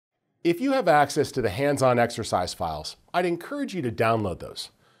If you have access to the hands-on exercise files, I'd encourage you to download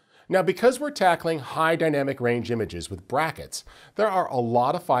those. Now, because we're tackling high dynamic range images with brackets, there are a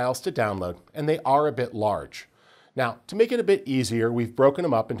lot of files to download and they are a bit large. Now, to make it a bit easier, we've broken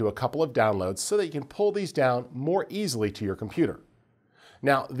them up into a couple of downloads so that you can pull these down more easily to your computer.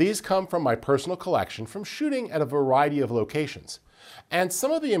 Now, these come from my personal collection from shooting at a variety of locations. And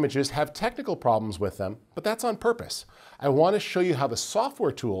some of the images have technical problems with them, but that's on purpose. I want to show you how the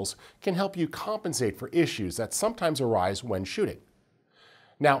software tools can help you compensate for issues that sometimes arise when shooting.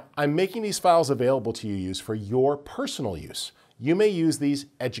 Now, I'm making these files available to you use for your personal use. You may use these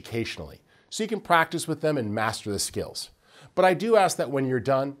educationally, so you can practice with them and master the skills. But I do ask that when you're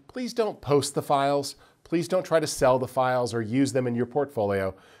done, please don't post the files. Please don't try to sell the files or use them in your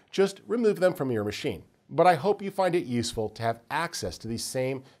portfolio. Just remove them from your machine. But I hope you find it useful to have access to these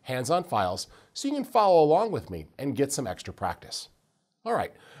same hands-on files so you can follow along with me and get some extra practice. All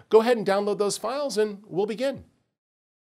right, go ahead and download those files and we'll begin.